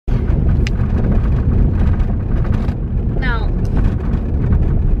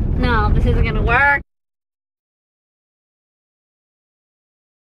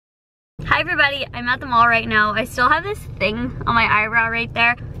everybody, I'm at the mall right now. I still have this thing on my eyebrow right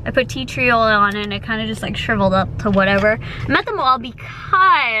there. I put tea tree oil on it and it kind of just like shriveled up to whatever. I'm at the mall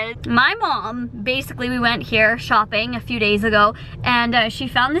because my mom, basically we went here shopping a few days ago and she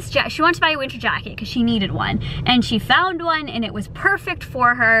found this jacket. She wanted to buy a winter jacket because she needed one. And she found one and it was perfect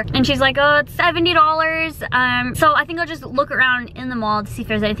for her. And she's like, oh, it's $70. So I think I'll just look around in the mall to see if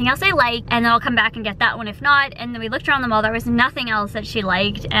there's anything else I like. And then I'll come back and get that one if not. And then we looked around the mall, there was nothing else that she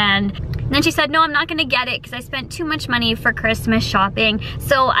liked. And then she said, no, I'm not gonna get it because I spent too much money for Christmas shopping.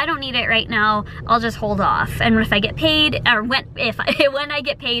 So I don't need it right now. I'll just hold off. And if I get paid, or when I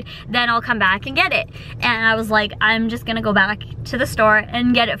get paid, then I'll come back and get it. And I was like, I'm just gonna go back to the store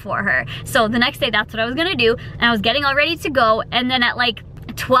and get it for her. So the next day, that's what I was gonna do. And I was getting all ready to go. And then at like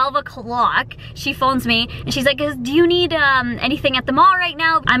 12 o'clock, she phones me and she's like, do you need anything at the mall right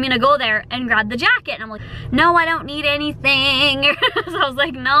now? I'm gonna go there and grab the jacket. And I'm like, no, I don't need anything. So I was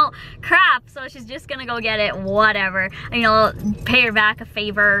like, no, crap. So she's just gonna go get it, whatever. You know, I'll pay her back a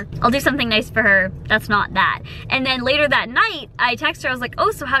favor. I'll do something nice for her. That's not that. And then later that night, I texted her, I was like,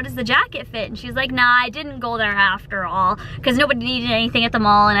 oh, so how does the jacket fit? And she's like, nah, I didn't go there after all because nobody needed anything at the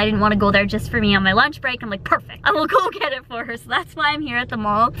mall and I didn't want to go there just for me on my lunch break. I'm like, perfect. I will go get it for her. So that's why I'm here at the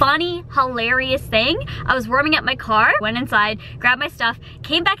mall. Funny, hilarious thing, I was warming up my car, went inside, grabbed my stuff,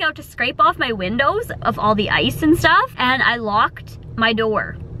 came back out to scrape off my windows of all the ice and stuff, and I locked my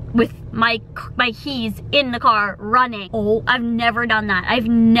door with my keys in the car running. Oh, I've never done that. I've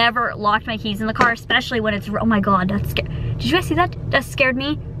never locked my keys in the car, especially when it's, oh my God, that's scary. Did you guys see that? That scared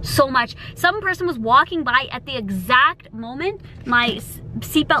me so much. Some person was walking by at the exact moment my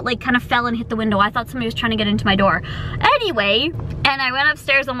seatbelt like kind of fell and hit the window. I thought somebody was trying to get into my door. Anyway, and I went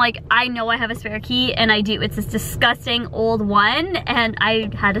upstairs. I'm like, I know I have a spare key, and I do. It's this disgusting old one, and I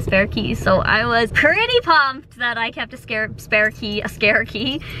had a spare key, so I was pretty pumped that I kept a spare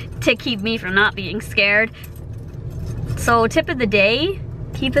key to keep me from not being scared. So tip of the day,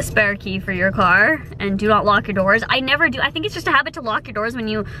 keep a spare key for your car and do not lock your doors. I never do. I think it's just a habit to lock your doors when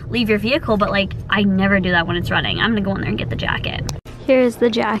you leave your vehicle, but like I never do that when it's running. I'm gonna go in there and get the jacket. Here's the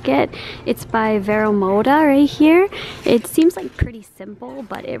jacket. It's by Vero Moda right here. It seems like pretty simple,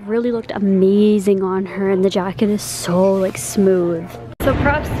 but it really looked amazing on her, and the jacket is so like smooth. So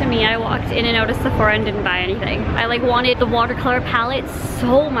props to me, I walked in and out of Sephora and didn't buy anything. I like wanted the watercolor palette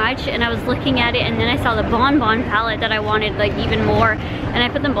so much, and I was looking at it, and then I saw the Bon Bon palette that I wanted like even more, and I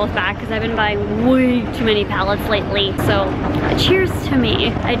put them both back because I've been buying way too many palettes lately. So cheers to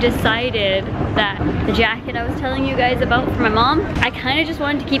me. I decided that the jacket I was telling you guys about for my mom, I kind of just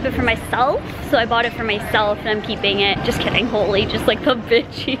wanted to keep it for myself, so I bought it for myself and I'm keeping it. Just kidding, holy, just like the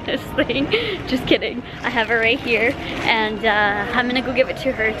bitchiest thing. Just kidding. I have her right here, and I'm gonna go give it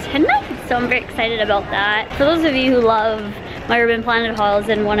to her tonight, so I'm very excited about that. For those of you who love my Urban Planet hauls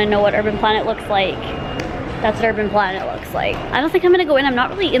and want to know what Urban Planet looks like, that's what Urban Planet looks like. I don't think I'm gonna go in. I'm not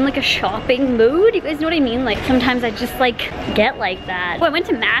really in like a shopping mood. You guys know what I mean? Like sometimes I just like get like that. Oh, I went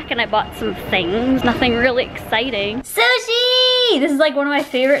to Mac and I bought some things. Nothing really exciting. Sushi! This is like one of my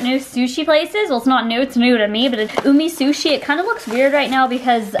favorite new sushi places. Well, it's not new, it's new to me, but it's Umi Sushi. It kind of looks weird right now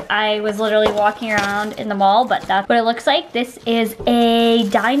because I was literally walking around in the mall, but that's what it looks like. This is a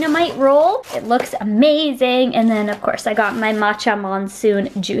dynamite roll. It looks amazing. And then of course I got my matcha monsoon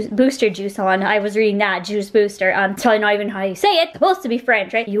juice, booster juice on. I was reading that, juice booster. So I know even how you say it. It's supposed to be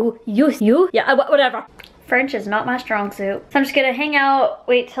French, right? You. Yeah, whatever. French is not my strong suit. So I'm just gonna hang out,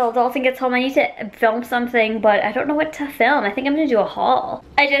 wait till Dalton gets home. I need to film something, but I don't know what to film. I think I'm gonna do a haul.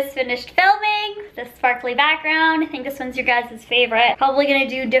 I just finished filming the sparkly background. I think this one's your guys' favorite. Probably gonna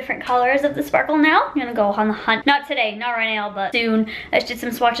do different colors of the sparkle now. I'm gonna go on the hunt. Not today, not right now, but soon. I just did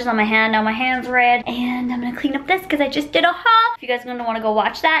some swatches on my hand. Now my hand's red. And I'm gonna clean up this because I just did a haul. If you guys are gonna wanna go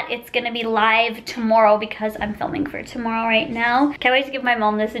watch that, it's gonna be live tomorrow because I'm filming for tomorrow right now. Can't wait to give my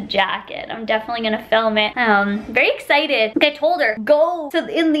mom this jacket. I'm definitely gonna film it. Very excited. Like I told her, go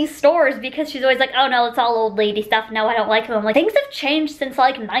in these stores because she's always like, oh no, it's all old lady stuff. No, I don't like them. I'm like, things have changed since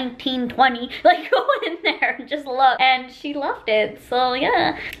like 1920. Like go in there and just look. And she loved it. So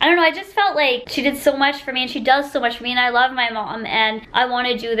yeah. I don't know, I just felt like she did so much for me and she does so much for me and I love my mom and I want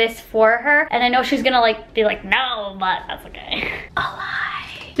to do this for her. And I know she's gonna like be like, no, but that's okay. A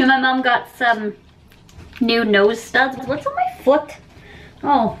lie. And my mom got some new nose studs. What's on my foot?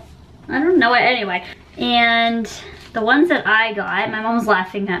 Oh, I don't know. Anyway. And the ones that I got, my mom was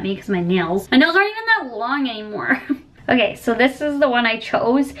laughing at me because my nails aren't even that long anymore. Okay, so this is the one I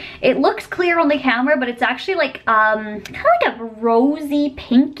chose. It looks clear on the camera, but it's actually like kind of like a rosy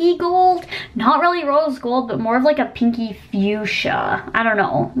pinky gold. Not really rose gold, but more of like a pinky fuchsia. I don't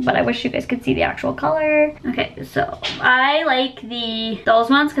know, but I wish you guys could see the actual color. Okay, so I like those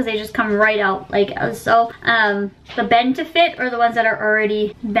ones because they just come right out like so. The bend to fit are the ones that are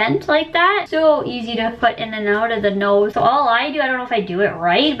already bent like that. So easy to put in and out of the nose. So all I do, I don't know if I do it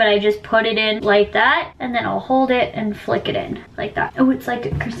right, but I just put it in like that, and then I'll hold it and flick it in like that. Oh, it's like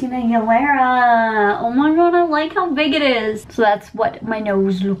Christina Aguilera. Oh my god, I like how big it is. So that's what my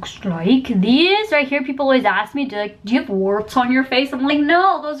nose looks like. These right here, people always ask me, do you have warts on your face? I'm like,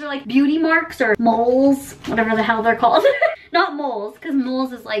 no, those are like beauty marks or moles, whatever the hell they're called. Not moles, because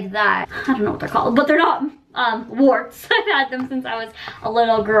moles is like that. I don't know what they're called, but they're not warts. I've had them since I was a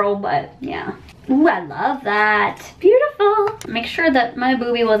little girl, but yeah. Ooh, I love that. Beautiful. Make sure that my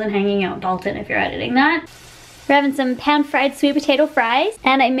boobie wasn't hanging out, Dalton, if you're editing that. We're having some pan-fried sweet potato fries,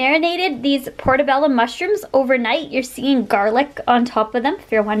 and I marinated these portobello mushrooms overnight. You're seeing garlic on top of them,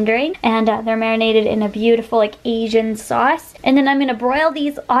 if you're wondering, and they're marinated in a beautiful like Asian sauce. And then I'm gonna broil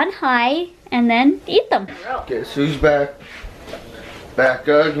these on high and then eat them. Okay, Sue's back. Back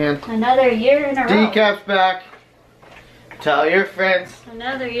again. Another year in a row. DCap's back. Tell your friends.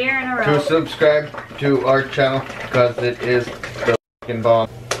 Another year in a row. To subscribe to our channel because it is the fucking bomb.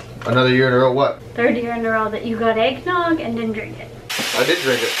 Another year in a row, what? Third year in a row that you got eggnog and didn't drink it. I did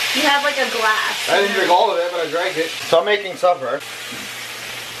drink it. You have like a glass. I didn't drink all of it, but I drank it. So I'm making supper.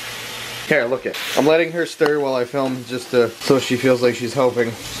 Here, look it. I'm letting her stir while I film just so she feels like she's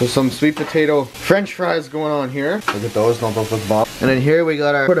helping. So some sweet potato French fries going on here. Look at those, don't look bomb. And then here we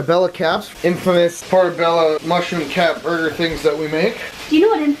got our portobello caps. Infamous portobello mushroom cap burger things that we make. Do you know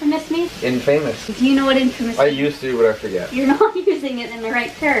what infamous means? Infamous. Do you know what infamous means? I used to, but I forget. You're not using it in the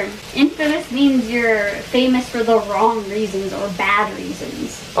right term. Infamous means you're famous for the wrong reasons or bad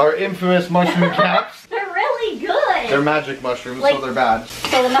reasons. Our infamous mushroom caps. They're really good. They're magic mushrooms, like, so they're bad.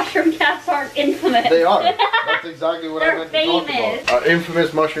 So the mushroom caps aren't infamous. They are. That's exactly what I meant to talk about. Our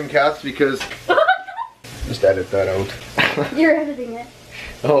infamous mushroom caps because... Just edit that out. You're editing it.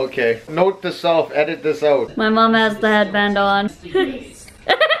 Okay. Note to self, edit this out. My mom has the headband on.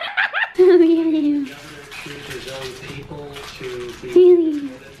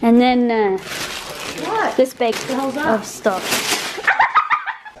 And then what? This bag of stuff.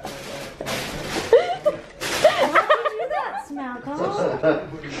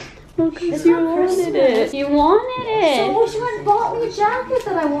 Because you wanted it. You wanted it. So she went and bought me a jacket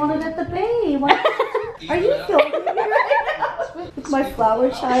that I wanted at the Bay. Are you filming me right now? With my flower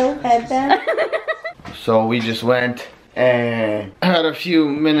child headband? So we just went and had a few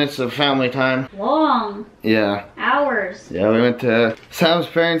minutes of family time. Long. Yeah. Hours. Yeah, we went to Sam's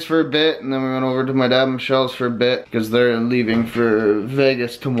parents for a bit, and then we went over to my dad and Michelle's for a bit because they're leaving for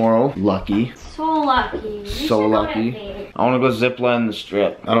Vegas tomorrow. Lucky. So lucky. So lucky. I want to go zip line the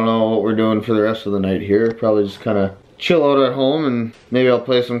strip. I don't know what we're doing for the rest of the night here. Probably just kind of chill out at home, and maybe I'll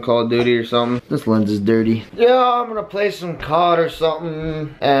play some Call of Duty or something. This lens is dirty. Yeah, I'm gonna play some COD or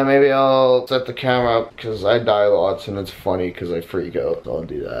something, and maybe I'll set the camera up because I die lots and it's funny because I freak out. So I'll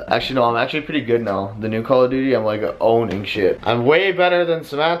do that. Actually, no, I'm actually pretty good now. The new Call of Duty, I'm like owning shit. I'm way better than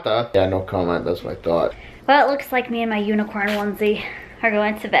Samantha. Yeah, no comment. That's my thought. Well, it looks like me and my unicorn onesie are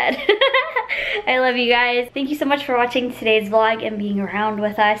going to bed. I love you guys. Thank you so much for watching today's vlog and being around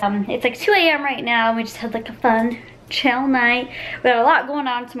with us. It's like 2 a.m. right now. We just had like a fun, chill night. We got a lot going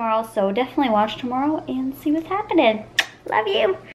on tomorrow, so definitely watch tomorrow and see what's happening. Love you.